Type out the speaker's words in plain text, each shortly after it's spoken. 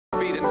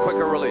speed and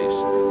quicker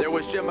release. There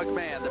was Jim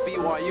McMahon, the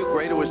BYU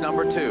great, who was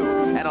number 2.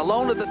 And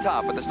alone at the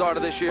top at the start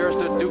of this year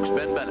stood Duke's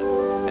Ben Bennett.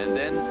 And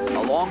then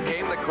along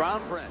came the crown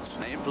prince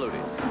named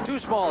Flutie. Too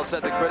small,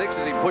 said the critics,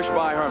 as he pushed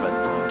by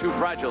Herman. Too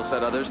fragile,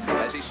 said others,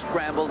 as he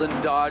scrambled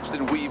and dodged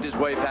and weaved his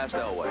way past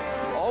Elway.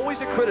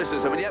 Always a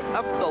criticism, and yet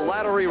up the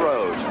ladder he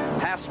rose,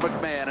 past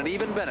McMahon and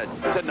even Bennett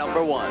to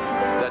number 1,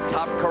 the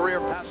top career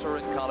passer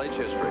in college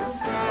history.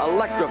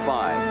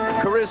 Electrifying,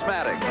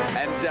 charismatic,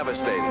 and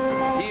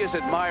devastating. He is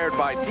admired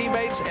by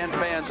teammates and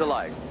fans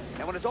alike.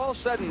 And when it's all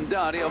said and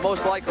done, he'll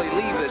most likely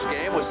leave this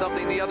game with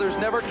something the others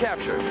never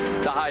captured,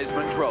 the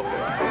Heisman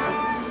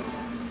Trophy.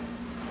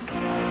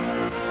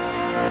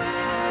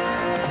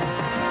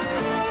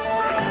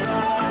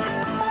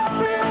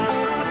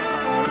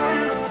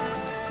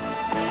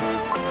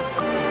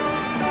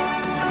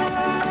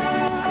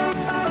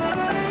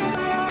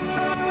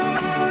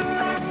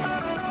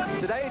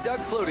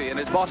 And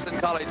his Boston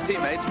College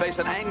teammates face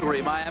an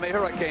angry Miami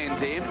Hurricane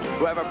team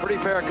who have a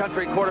pretty fair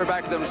country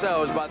quarterback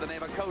themselves by the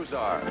name of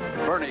Kosar.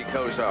 Bernie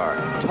Kosar,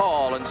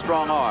 tall and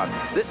strong-armed.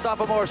 This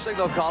sophomore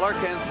signal caller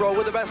can throw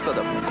with the best of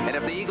them. And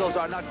if the Eagles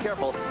are not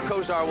careful,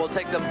 Kosar will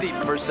take them deep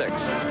for 6.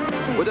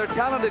 With their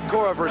talented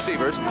core of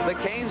receivers, the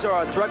Canes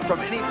are a threat from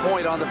any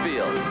point on the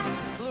field.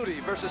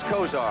 Versus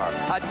Kosar,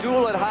 a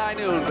duel at high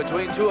noon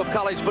between 2 of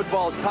college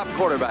football's top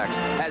quarterbacks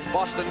as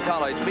Boston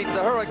College meet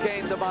the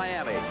Hurricanes of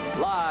Miami,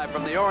 live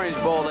from the Orange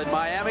Bowl in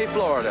Miami,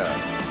 Florida.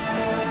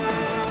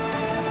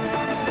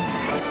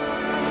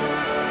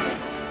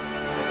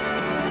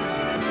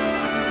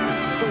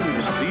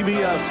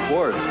 CBS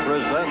Sports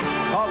presents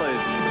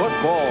college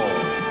football.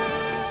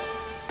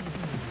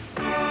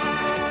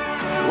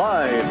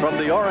 Live from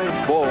the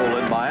Orange Bowl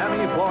in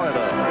Miami,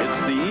 Florida,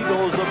 it's the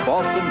Eagles of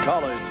Boston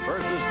College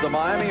versus the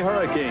Miami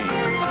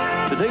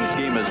Hurricanes. Today's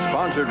game is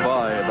sponsored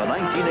by the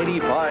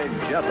 1985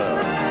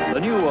 Jetta, the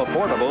new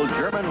affordable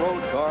German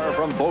road car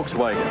from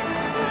Volkswagen.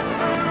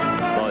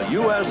 The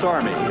U.S.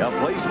 Army, a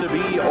place to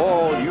be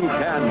all you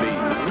can be.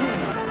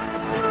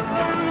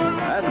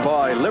 And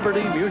by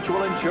Liberty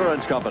Mutual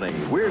Insurance Company,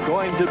 we're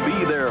going to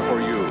be there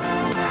for you.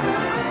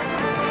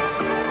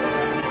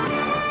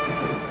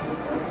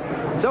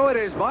 So it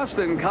is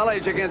Boston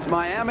College against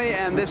Miami,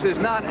 and this is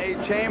not a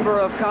Chamber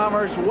of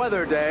Commerce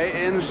weather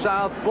day in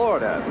South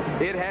Florida.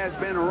 It has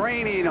been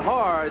raining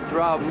hard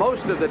throughout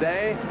most of the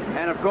day,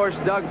 and of course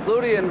Doug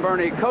Flutie and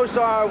Bernie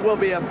Kosar will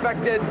be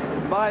affected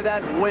by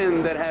that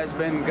wind that has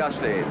been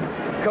gusty.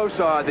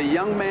 Kosar, the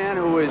young man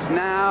who is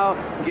now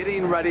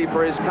getting ready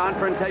for his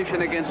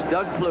confrontation against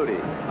Doug Flutie.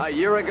 A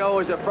year ago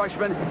as a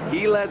freshman,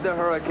 he led the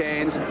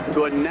Hurricanes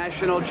to a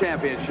national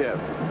championship.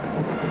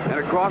 And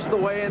across the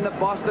way in the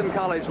Boston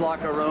College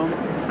locker room,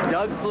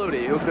 Doug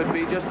Flutie, who could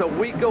be just a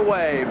week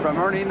away from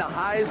earning the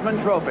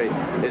Heisman Trophy,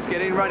 is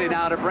getting ready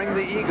now to bring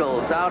the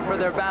Eagles out for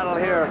their battle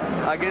here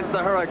against the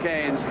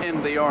Hurricanes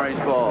in the Orange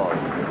Bowl.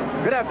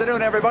 Good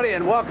afternoon, everybody,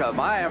 and welcome.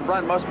 I am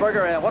Brent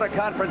Musburger, and what a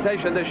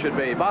confrontation this should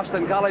be.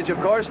 Boston College, of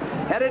course,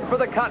 headed for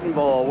the Cotton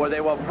Bowl, where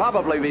they will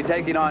probably be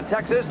taking on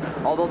Texas,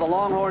 although the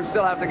Longhorns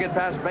still have to get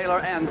past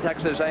Baylor and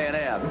Texas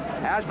A&M.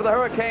 As for the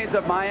Hurricanes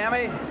of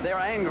Miami, they're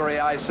angry,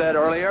 I said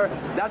earlier.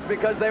 That's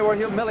because they were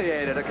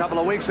humiliated a couple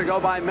of weeks ago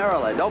by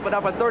Maryland. Opened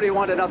up a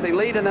 31-0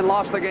 lead and then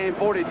lost the game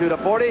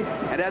 42-40.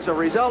 And as a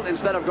result,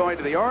 instead of going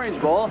to the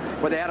Orange Bowl,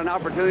 where they had an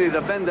opportunity to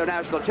defend their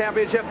national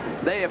championship,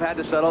 they have had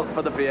to settle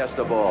for the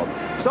Fiesta Bowl.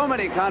 So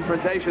many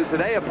confrontations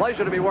today. A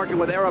pleasure to be working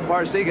with Ara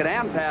Parsegan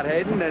and Pat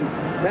Hayden. And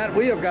Pat,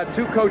 we have got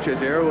 2 coaches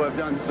here who have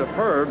done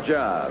superb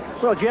jobs.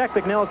 Well, Jack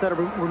McNeil's had a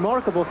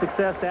remarkable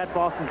success at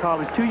Boston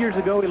College. 2 years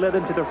ago, he led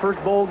them to their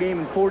first bowl game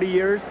in 40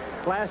 years.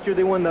 Last year,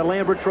 they won the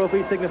Lambert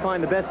Trophy,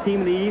 signifying the best team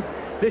in the East.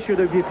 This year,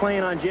 they'll be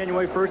playing on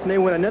January 1st, and they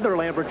win another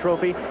Lambert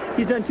Trophy.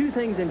 He's done 2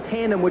 things in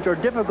tandem, which are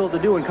difficult to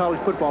do in college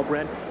football,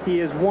 Brent. He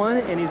has won,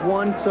 and he's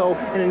won so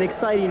in an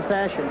exciting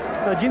fashion.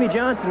 Jimmy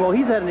Johnson, well,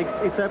 he's had an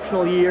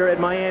exceptional year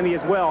at Miami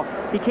as well.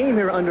 He came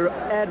here under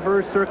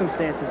adverse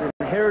circumstances.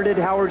 Inherited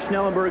Howard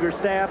Schnellenberger's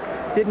staff,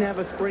 didn't have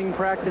a spring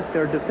practice.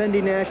 They're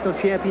defending national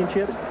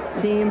championships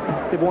team.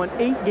 They've won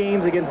 8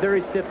 games against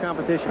very stiff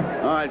competition.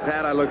 All right,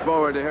 Pat, I look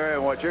forward to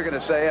hearing what you're going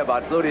to say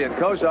about Flutie and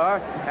Kosar,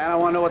 and I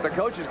want to know what the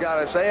coaches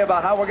got to say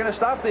about how we're going to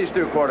stop these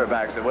 2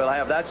 quarterbacks, and we'll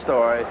have that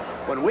story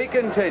when we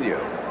continue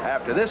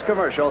after this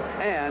commercial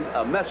and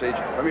a message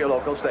from your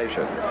local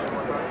station.